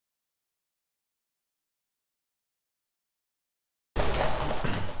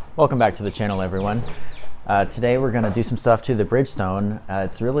Welcome back to the channel, everyone. Today we're going to do some stuff to the Bridgestone.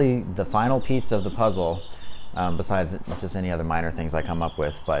 It's really the final piece of the puzzle, besides just any other minor things I come up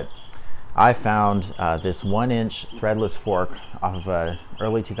with. But I found this 1-inch threadless fork off of a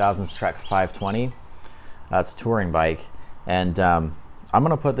early 2000s Trek 520. It's a touring bike, and I'm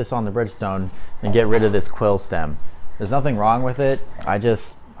going to put this on the Bridgestone and get rid of this quill stem. There's nothing wrong with it.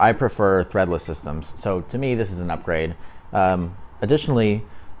 I prefer threadless systems, so to me this is an upgrade. Additionally,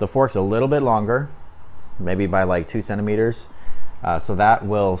 the fork's a little bit longer, maybe by like 2 centimeters, so that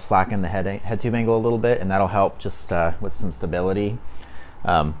will slacken the head tube angle a little bit, and that'll help just with some stability.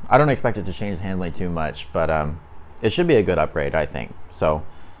 I don't expect it to change the handling too much, but it should be a good upgrade, I think. So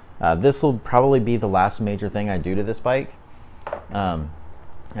this will probably be the last major thing I do to this bike. And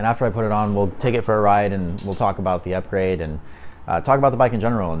after I put it on, we'll take it for a ride and we'll talk about the upgrade and talk about the bike in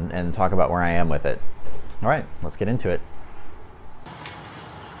general and talk about where I am with it. All right, let's get into it.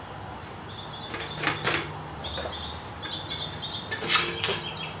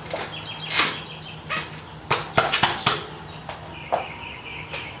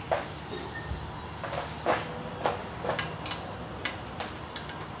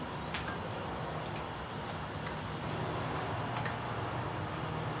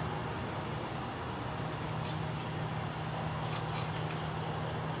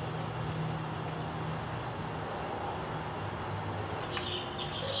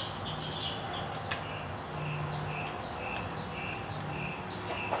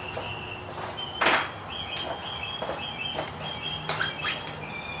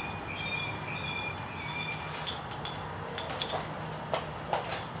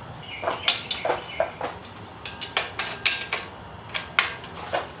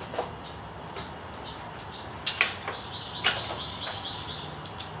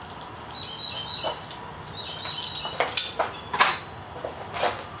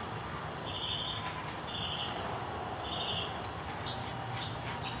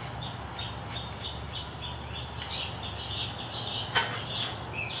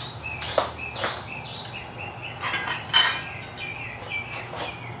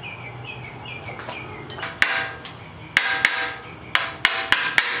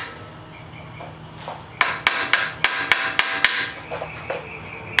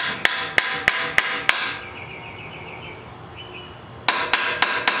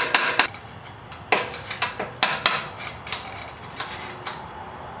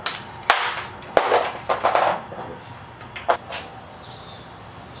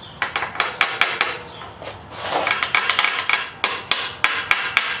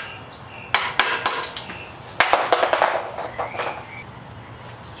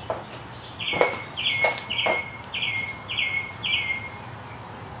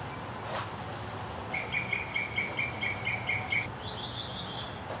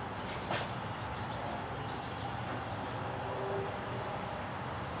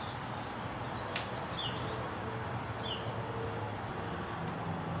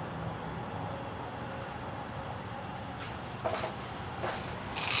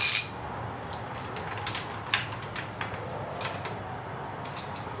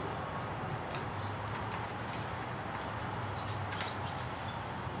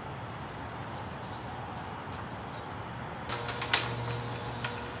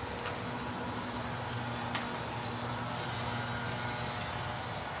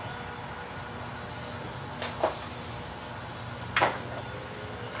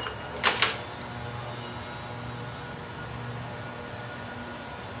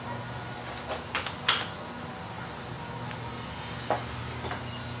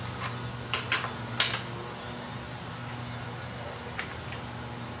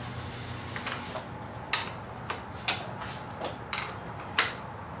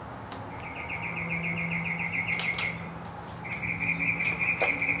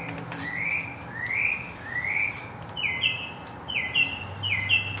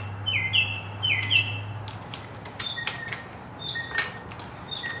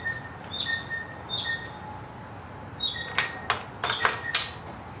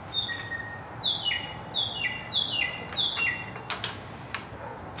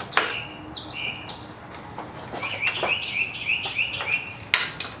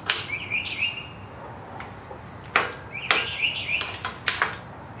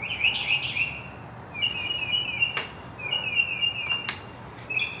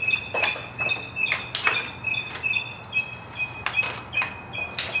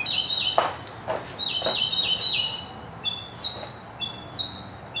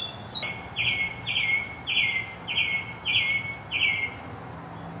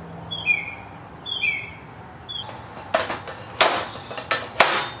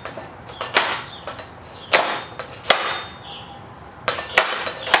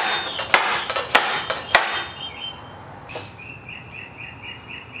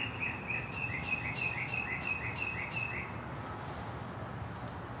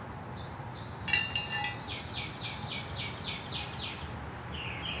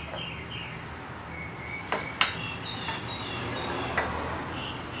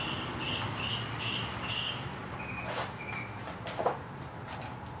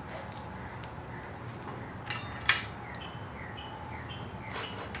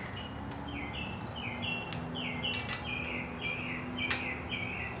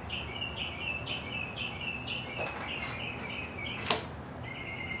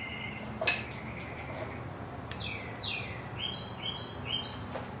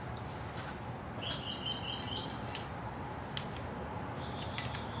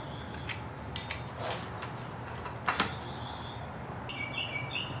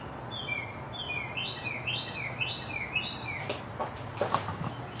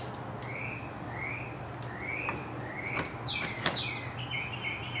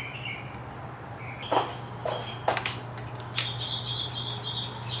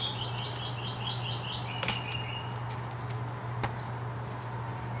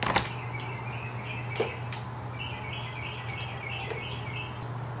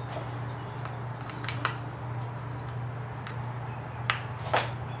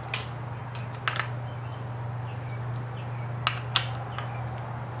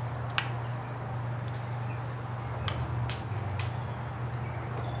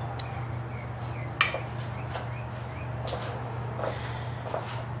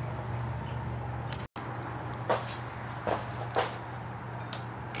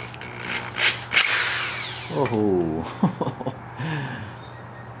 Whoa.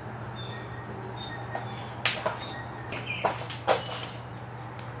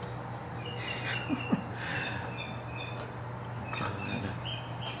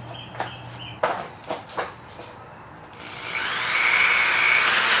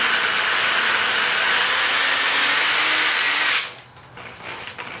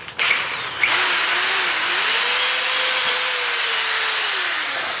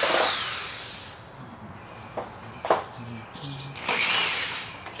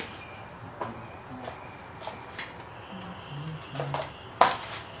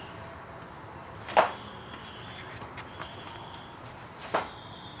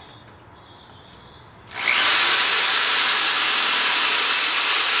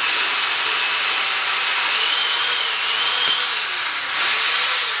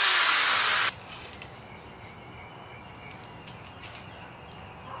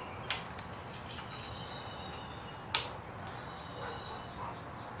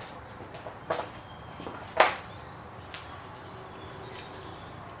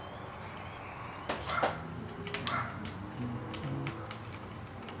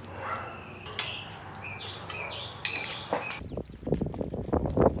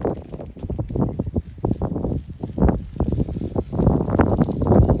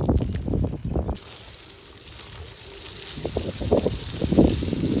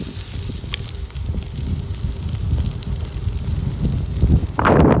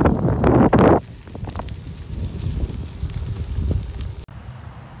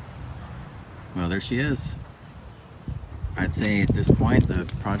 Well, there she is. I'd say at this point the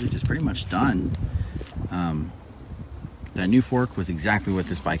project is pretty much done. That new fork was exactly what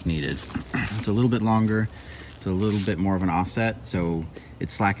this bike needed. It's a little bit longer, it's a little bit more of an offset, so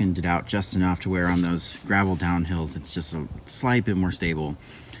it slackened it out just enough to where on those gravel downhills it's just a slight bit more stable.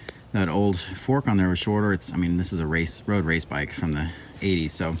 That old fork on there was shorter. I mean, this is a road race bike from the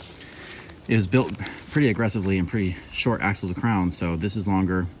 80s, so it was built pretty aggressively and pretty short axle to crown, so this is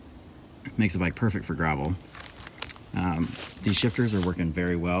longer. Makes the bike perfect for gravel. These shifters are working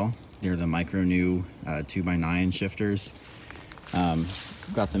very well. They're the micro new 2x9 shifters.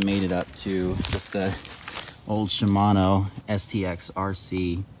 Got them mated up to just a old Shimano STX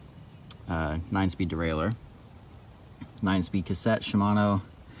RC 9-speed derailleur, 9-speed cassette Shimano,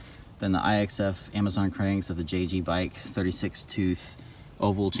 then the IXF Amazon cranks of the JG bike 36 tooth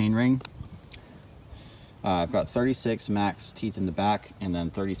oval chainring. I've got 36 max teeth in the back and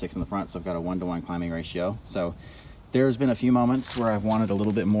then 36 in the front, so I've got a 1-to-1 climbing ratio. So there's been a few moments where I've wanted a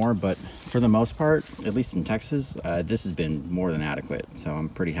little bit more, but for the most part, at least in Texas, this has been more than adequate. So I'm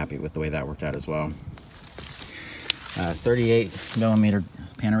pretty happy with the way that worked out as well. 38mm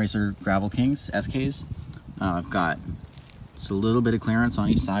Panaracer Gravel Kings SKs. I've got just a little bit of clearance on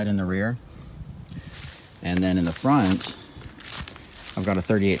each side in the rear. And then in the front, I've got a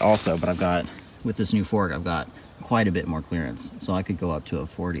 38 also, but I've got, with this new fork, I've got quite a bit more clearance. So I could go up to a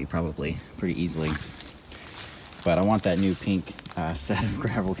 40 probably pretty easily. But I want that new pink set of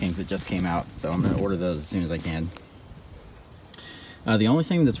Gravel Kings that just came out, so I'm gonna order those as soon as I can. The only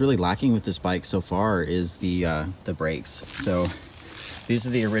thing that's really lacking with this bike so far is the brakes. So these are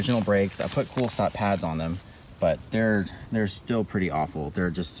the original brakes. I put cool stop pads on them, but they're still pretty awful.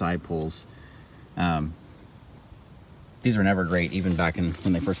 They're just side pulls. These were never great, even back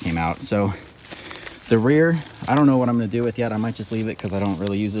when they first came out. So the rear, I don't know what I'm gonna do with yet. I might just leave it because I don't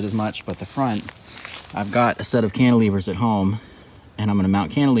really use it as much, but the front, I've got a set of cantilevers at home and I'm gonna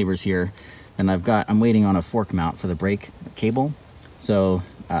mount cantilevers here, and I'm waiting on a fork mount for the brake cable. So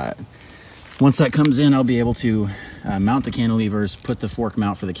once that comes in, I'll be able to mount the cantilevers, put the fork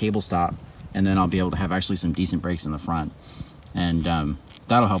mount for the cable stop, and then I'll be able to have actually some decent brakes in the front. And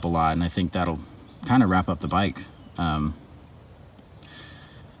that'll help a lot, and I think that'll kind of wrap up the bike.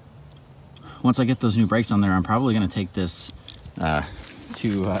 Once I get those new brakes on there, I'm probably gonna take this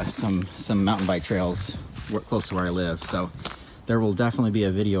to some mountain bike trails close to where I live, so there will definitely be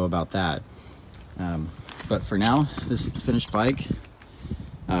a video about that. But for now, this is the finished bike.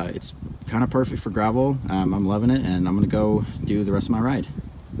 It's kind of perfect for gravel. I'm loving it, and I'm gonna go do the rest of my ride.